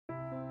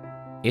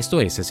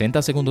Esto es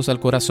 60 segundos al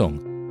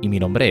corazón y mi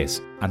nombre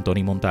es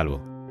Anthony Montalvo.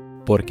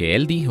 Porque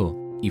Él dijo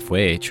y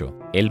fue hecho.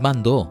 Él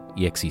mandó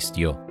y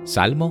existió.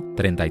 Salmo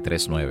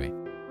 33:9.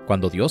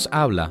 Cuando Dios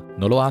habla,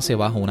 no lo hace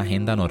bajo una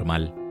agenda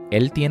normal.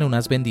 Él tiene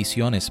unas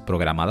bendiciones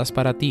programadas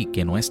para ti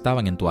que no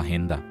estaban en tu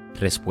agenda.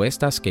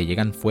 Respuestas que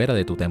llegan fuera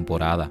de tu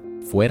temporada,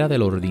 fuera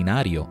del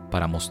ordinario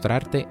para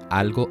mostrarte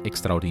algo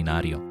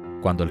extraordinario.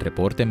 Cuando el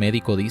reporte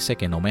médico dice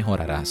que no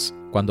mejorarás,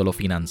 cuando lo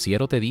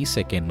financiero te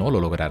dice que no lo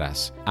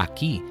lograrás.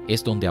 Aquí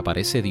es donde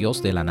aparece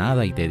Dios de la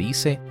nada y te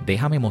dice,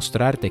 déjame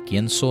mostrarte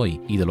quién soy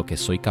y de lo que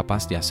soy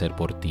capaz de hacer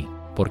por ti.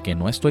 Porque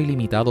no estoy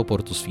limitado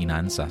por tus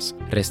finanzas,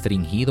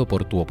 restringido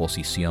por tu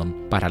oposición,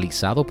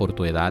 paralizado por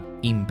tu edad,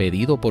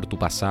 impedido por tu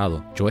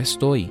pasado. Yo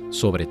estoy,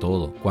 sobre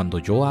todo, cuando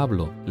yo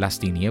hablo, las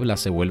tinieblas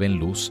se vuelven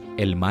luz,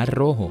 el mar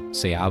rojo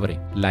se abre,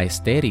 la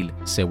estéril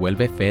se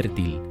vuelve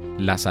fértil,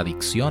 las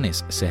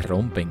adicciones se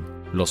rompen,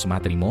 los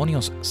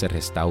matrimonios se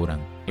restauran,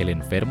 el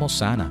enfermo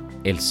sana,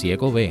 el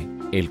ciego ve,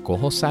 el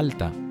cojo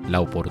salta,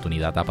 la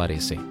oportunidad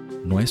aparece.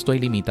 No estoy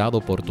limitado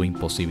por tu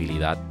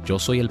imposibilidad. Yo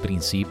soy el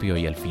principio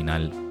y el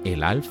final,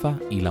 el alfa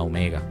y la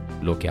omega.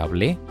 Lo que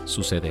hablé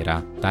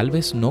sucederá, tal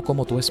vez no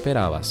como tú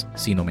esperabas,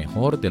 sino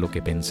mejor de lo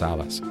que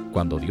pensabas.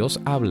 Cuando Dios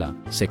habla,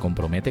 se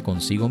compromete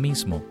consigo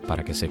mismo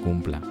para que se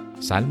cumpla.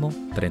 Salmo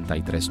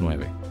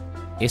 33:9.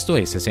 Esto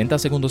es 60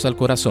 segundos al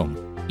corazón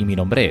y mi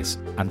nombre es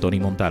Anthony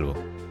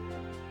Montalvo.